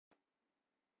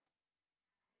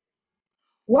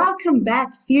Welcome back,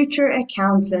 future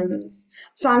accountants.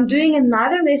 So I'm doing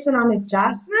another lesson on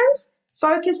adjustments,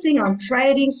 focusing on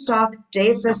trading stock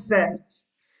deficit.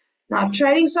 Now,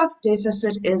 trading stock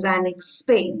deficit is an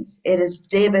expense. It is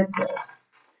debited.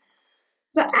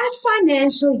 So at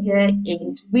financial year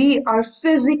end, we are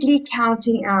physically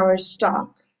counting our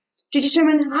stock to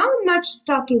determine how much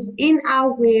stock is in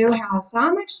our warehouse,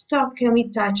 how much stock can we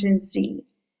touch and see.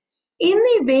 In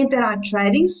the event that our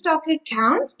trading stock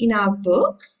account in our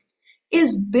books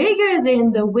is bigger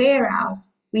than the warehouse,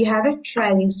 we have a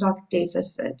trading stock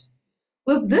deficit.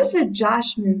 With this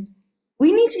adjustment,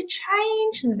 we need to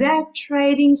change that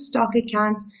trading stock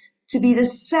account to be the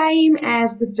same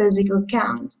as the physical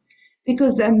count,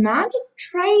 because the amount of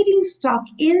trading stock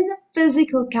in the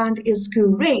physical count is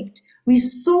correct. We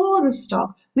saw the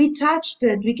stock, we touched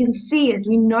it, we can see it,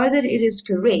 we know that it is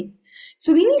correct.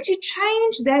 So we need to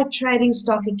change that trading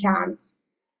stock account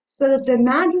so that the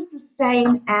amount is the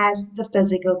same as the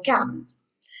physical count.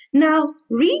 Now,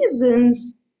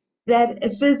 reasons that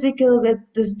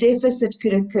this deficit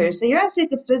could occur. So here I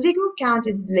said the physical count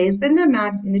is less than the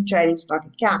amount in the trading stock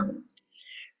account.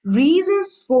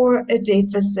 Reasons for a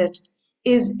deficit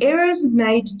is errors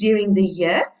made during the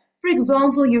year. For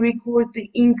example, you record the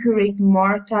incorrect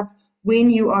markup when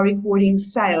you are recording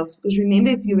sales. Because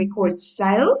remember, if you record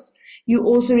sales, you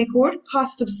also record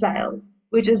cost of sales,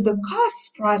 which is the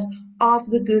cost price of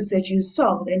the goods that you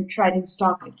sold, and trading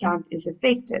stock account is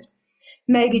affected.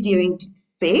 Maybe during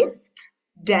theft,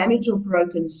 damage or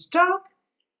broken stock,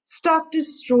 stock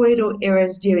destroyed, or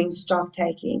errors during stock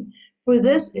taking. For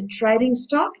this, a trading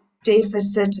stock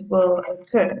deficit will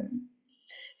occur.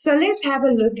 So let's have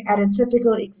a look at a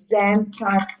typical exam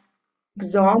type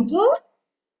example.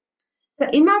 So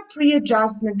in my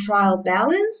pre-adjustment trial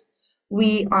balance,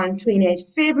 on 28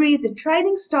 February, the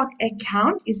trading stock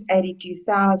account is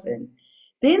 82,000.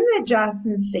 Then the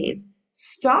adjustment says,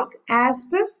 stock as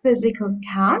per physical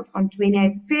count on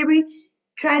 28 February,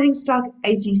 trading stock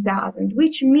 80,000,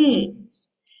 which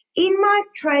means in my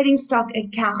trading stock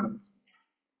account,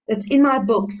 that's in my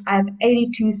books, I have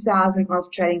 82,000 of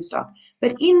trading stock.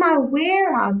 But in my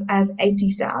warehouse, I have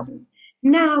 80,000.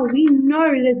 Now we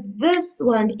know that this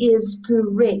one is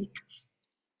correct.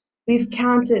 We've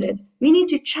counted it. We need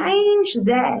to change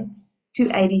that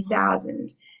to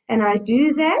 80,000. And I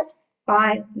do that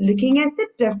by looking at the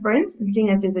difference and seeing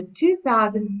that there's a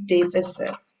 2,000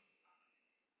 deficit.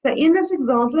 So in this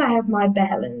example, I have my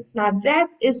balance. Now that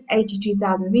is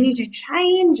 82,000. We need to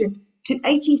change it to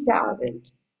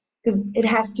 80,000 because it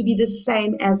has to be the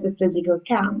same as the physical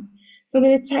count. So I'm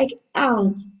going to take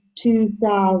out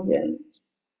 2,000.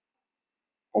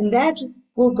 And that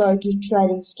will go to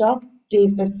trading stock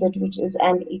deficit, which is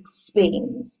an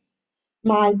expense.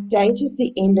 My date is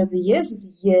the end of the year, so it's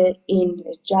a year-end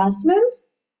adjustment.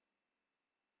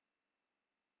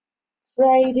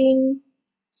 Trading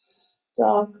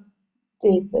stock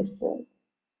deficit.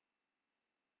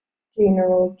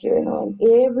 General journal.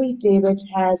 And every debit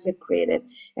has a credit.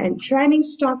 And trading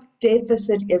stock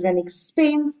deficit is an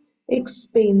expense.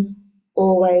 Expense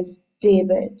always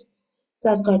debit.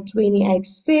 So I've got 28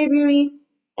 February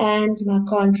and my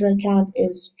contra account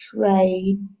is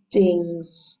trading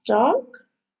stock.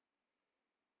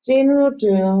 General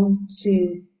journal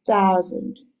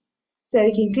 2000. So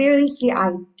you can clearly see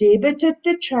I've debited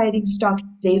the trading stock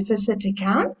deficit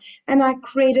account and I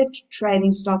credit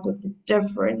trading stock with the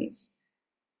difference.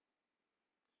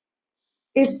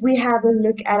 If we have a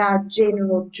look at our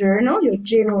general journal, your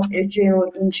general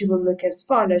entry will look as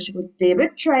follows. You will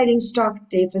debit trading stock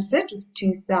deficit with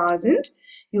 2,000.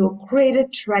 You will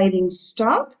credit trading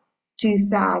stock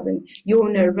 2,000. Your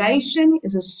narration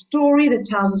is a story that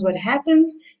tells us what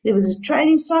happens. There was a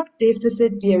trading stock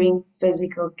deficit during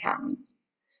physical counts.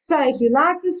 So if you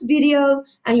like this video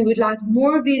and you would like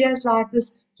more videos like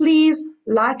this, please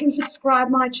like and subscribe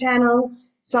my channel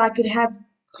so I could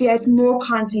create more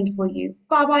content for you.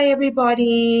 Bye-bye,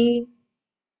 everybody.